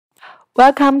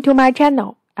Welcome to my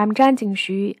channel. I'm Zhang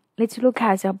Jingxu. Let's look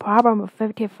at the problem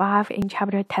 55 in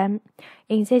chapter 10.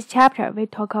 In this chapter, we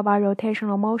talk about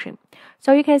rotational motion.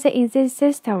 So you can see in this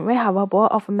system, we have a ball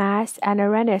of mass and a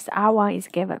radius r1 is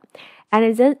given.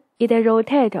 And then it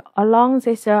rotates along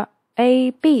this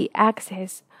AB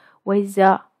axis with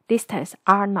the distance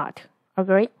r0.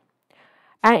 Agree?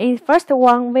 And in first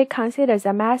one, we consider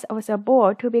the mass of the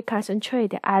ball to be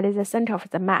concentrated at the center of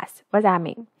the mass. What does that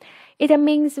mean? It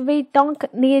means we don't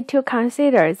need to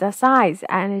consider the size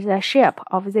and the shape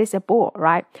of this ball,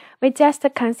 right? We just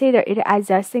consider it as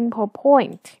a simple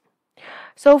point.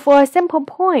 So for a simple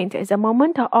point, the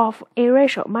momentum of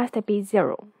inertia must be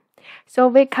 0. So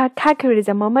we can calculate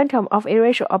the momentum of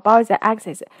inertia about the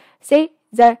axis. See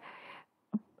the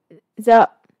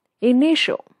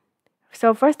initial.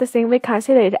 So first thing, we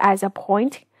consider it as a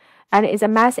point, and its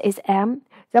mass is m.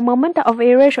 The momentum of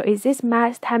inertia is this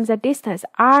mass times the distance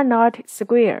r0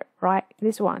 squared, right?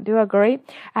 This one, do you agree?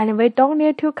 And we don't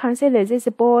need to consider this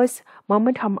ball's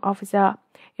momentum of the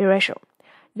inertia.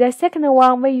 The second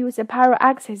one, we use the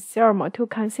parallax theorem to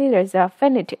consider the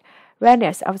finite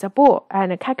radius of the ball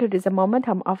and calculate the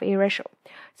momentum of inertia.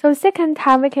 So second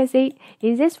time, we can see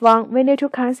in this one, we need to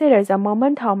consider the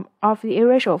momentum of the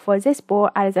inertia for this ball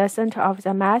at the center of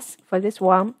the mass for this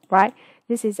one, right?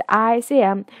 This is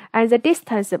ICM, and the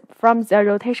distance from the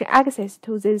rotation axis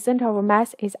to the center of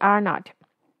mass is r0.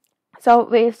 So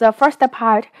with the first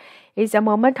part is the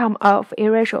momentum of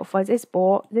inertia for this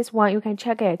ball. This one you can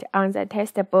check it on the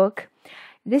textbook.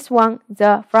 This one,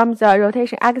 from the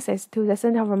rotation axis to the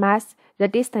center of mass, the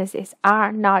distance is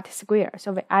r0 squared.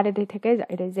 So we added it together,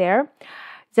 it is there.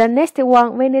 The next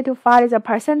one, we need to find the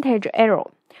percentage error.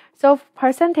 So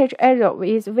percentage error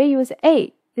is we use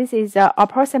A. This is the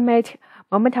approximate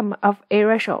momentum of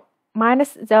inertia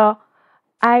minus the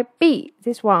IB,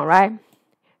 this one, right?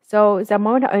 So the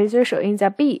momentum of inertia in the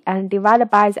B and divided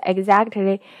by the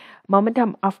exactly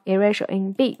momentum of inertia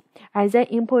in B. And then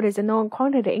input the known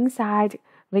quantity inside,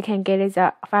 we can get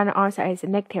the final answer is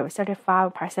negative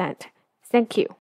 35%. Thank you.